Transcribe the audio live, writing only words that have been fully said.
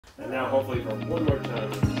And now hopefully for one more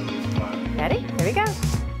time. Ready? Here we go.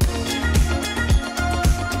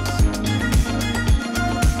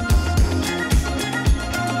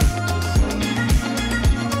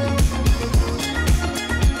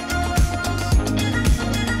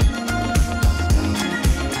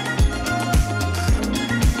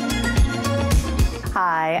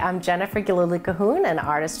 Hi, I'm Jennifer Gillooly-Cahoon, an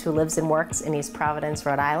artist who lives and works in East Providence,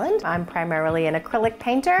 Rhode Island. I'm primarily an acrylic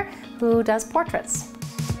painter who does portraits.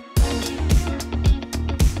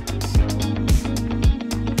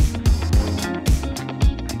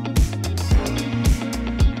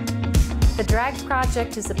 The Drag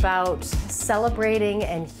Project is about celebrating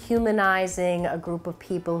and humanizing a group of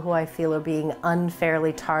people who I feel are being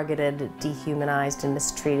unfairly targeted, dehumanized, and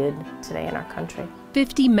mistreated today in our country.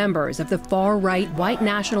 50 members of the far-right white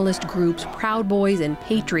nationalist groups Proud Boys and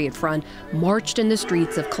Patriot Front marched in the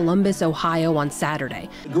streets of Columbus, Ohio on Saturday.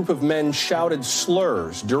 A group of men shouted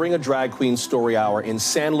slurs during a drag queen story hour in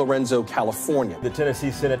San Lorenzo, California. The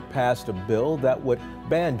Tennessee Senate passed a bill that would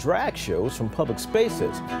ban drag shows from public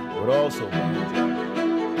spaces. It would also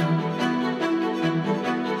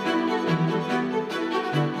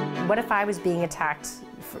What if I was being attacked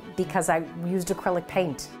because I used acrylic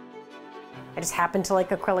paint? I just happened to like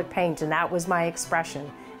acrylic paint, and that was my expression.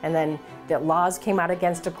 And then the laws came out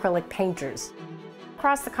against acrylic painters.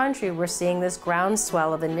 Across the country, we're seeing this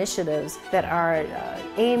groundswell of initiatives that are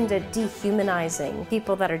aimed at dehumanizing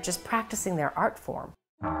people that are just practicing their art form.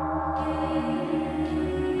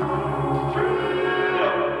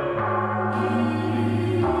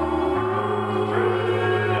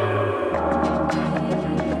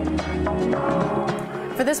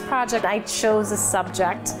 For this project, I chose a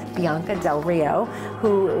subject, Bianca Del Rio,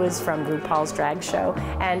 who was from RuPaul's drag show,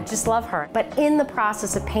 and just love her. But in the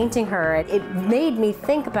process of painting her, it made me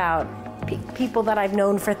think about people that I've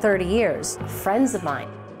known for 30 years, friends of mine,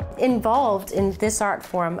 involved in this art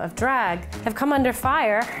form of drag, have come under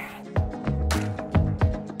fire.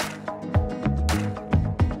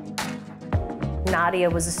 Nadia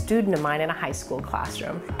was a student of mine in a high school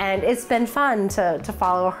classroom, and it's been fun to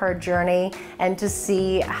follow her journey and to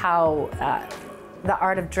see how the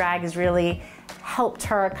art of drag has really helped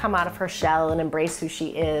her come out of her shell and embrace who she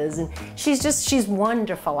is, and she's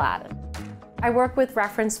wonderful at it. I work with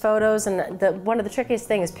reference photos, and one of the trickiest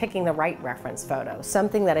things is picking the right reference photo,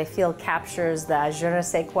 something that I feel captures the je ne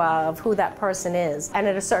sais quoi of who that person is. And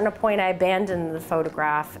at a certain point, I abandon the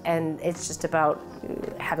photograph, and it's just about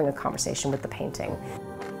having a conversation with the painting.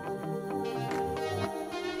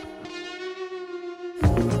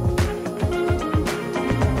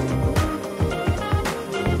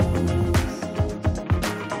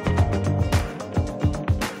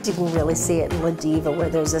 You can really see it in La Diva, where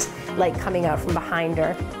there's this light coming out from behind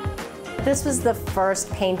her. This was the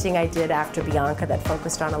first painting I did after Bianca that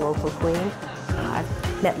focused on a local queen. I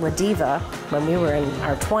met La Diva when we were in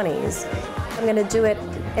our 20s. I'm going to do it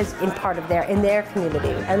as in part of their community.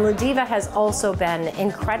 And La Diva has also been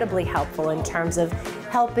incredibly helpful in terms of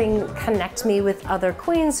helping connect me with other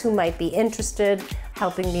queens who might be interested,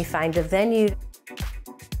 helping me find a venue.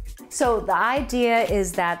 So the idea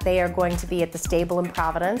is that they are going to be at the stable in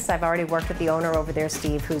Providence. I've already worked with the owner over there,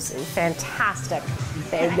 Steve, who's fantastic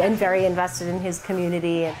and very invested in his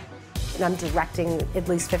community. And I'm directing at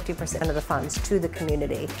least 50% of the funds to the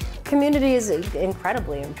community. Community is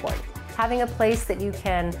incredibly important. Having a place that you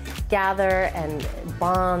can gather and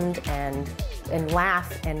bond and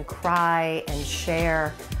laugh and cry and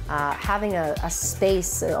share. Having a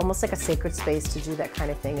space, almost like a sacred space to do that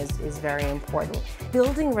kind of thing is very important.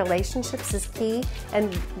 Building relationships is key,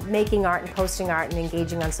 and making art and posting art and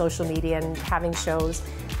engaging on social media and having shows.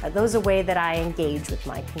 Those are ways that I engage with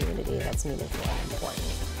my community that's meaningful and important.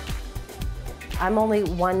 I'm only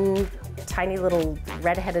one tiny little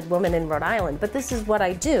red-headed woman in Rhode Island, but this is what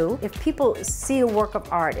I do. If people see a work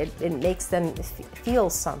of art, it makes them feel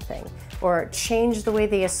something, or change the way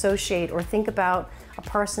they associate or think about a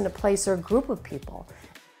person, a place, or a group of people.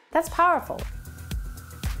 That's powerful.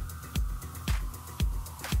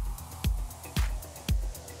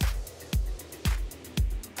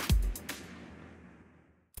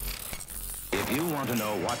 If you want to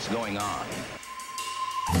know what's going on,